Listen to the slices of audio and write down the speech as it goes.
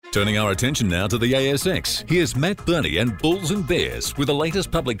Turning our attention now to the ASX, here's Matt Burney and Bulls and Bears with the latest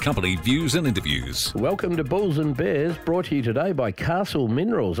public company views and interviews. Welcome to Bulls and Bears, brought to you today by Castle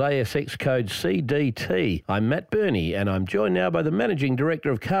Minerals, ASX code CDT. I'm Matt Burney and I'm joined now by the Managing Director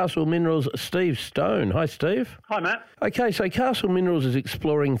of Castle Minerals, Steve Stone. Hi, Steve. Hi, Matt. Okay, so Castle Minerals is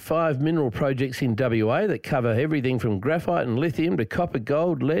exploring 5 mineral projects in WA that cover everything from graphite and lithium to copper,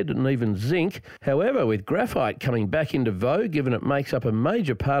 gold, lead and even zinc. However, with graphite coming back into vogue, given it makes up a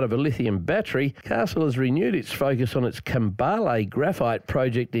major part of a lithium battery, Castle has renewed its focus on its Kambale graphite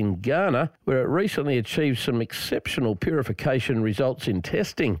project in Ghana, where it recently achieved some exceptional purification results in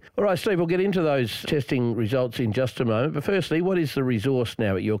testing. All right, Steve, we'll get into those testing results in just a moment. But firstly, what is the resource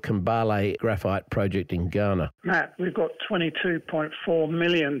now at your Kambale graphite project in Ghana? Matt, we've got 22.4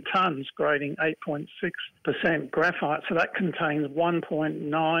 million tonnes grading 8.6% graphite, so that contains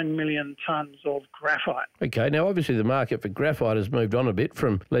 1.9 million tonnes of graphite. Okay, now obviously the market for graphite has moved on a bit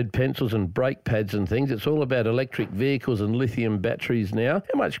from lead pencils and brake pads and things. It's all about electric vehicles and lithium batteries now.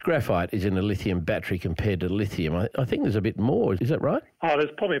 How much graphite is in a lithium battery compared to lithium? I think there's a bit more. Is that right? Oh,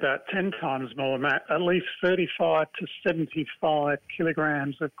 there's probably about 10 times more, Matt. At least 35 to 75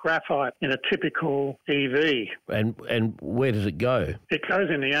 kilograms of graphite in a typical EV. And where does it go? It goes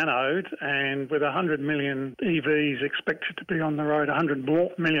in the anode, and with 100 million EVs expected to be on the road, 100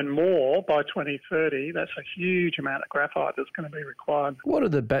 million more by 2030, that's a huge amount of graphite that's going to be required. What do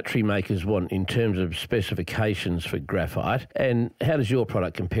the battery makers want in terms of specifications for graphite, and how does your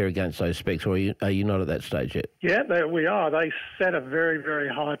product compare against those specs, or are you not at that stage yet? Yeah, there we are. They set a very, very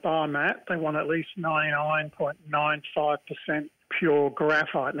high bar, Matt. They want at least 99.95% pure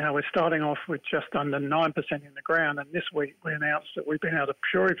graphite. Now, we're starting off with just under 9% in the ground, and this week we announced that we've been able to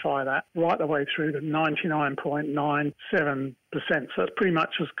purify that right the way through to 99.97%. So it's pretty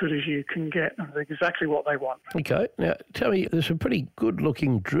much as good as you can get, and exactly what they want. Okay. Now, tell me, there's some pretty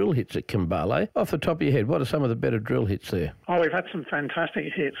good-looking drill hits at Kambale. Off the top of your head, what are some of the better drill hits there? Oh, we've had some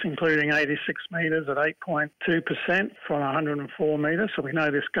fantastic hits, including 86 metres at 8.2% from 104 metres. So we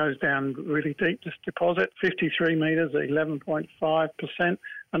know this goes down really deep, this deposit. 53 metres at 11.5%.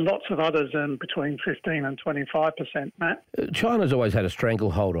 And lots of others between 15 and 25%, Matt. China's always had a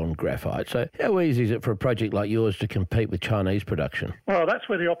stranglehold on graphite, so how easy is it for a project like yours to compete with Chinese production? Well, that's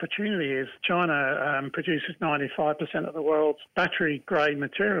where the opportunity is. China produces 95% of the world's battery-grade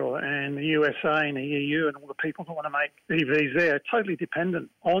material, and the USA and the EU and all the people that want to make EVs there are totally dependent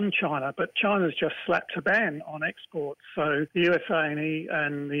on China, but China's just slapped a ban on exports, so the USA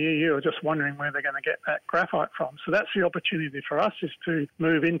and the EU are just wondering where they're going to get that graphite from. So that's the opportunity for us, is to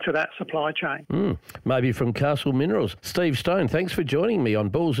move into that supply chain. Maybe from Castle Minerals. Steve Stone, thanks for joining me on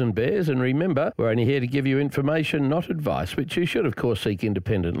Bulls and Bears. And remember, we're only here to give you information, not advice, which you should, of course, seek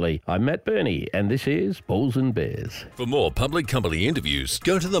independently. I'm Matt Burney, and this is Bulls and Bears. For more public company interviews,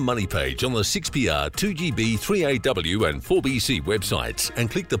 go to the Money page on the 6PR, 2GB, 3AW and 4BC websites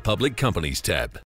and click the Public Companies tab.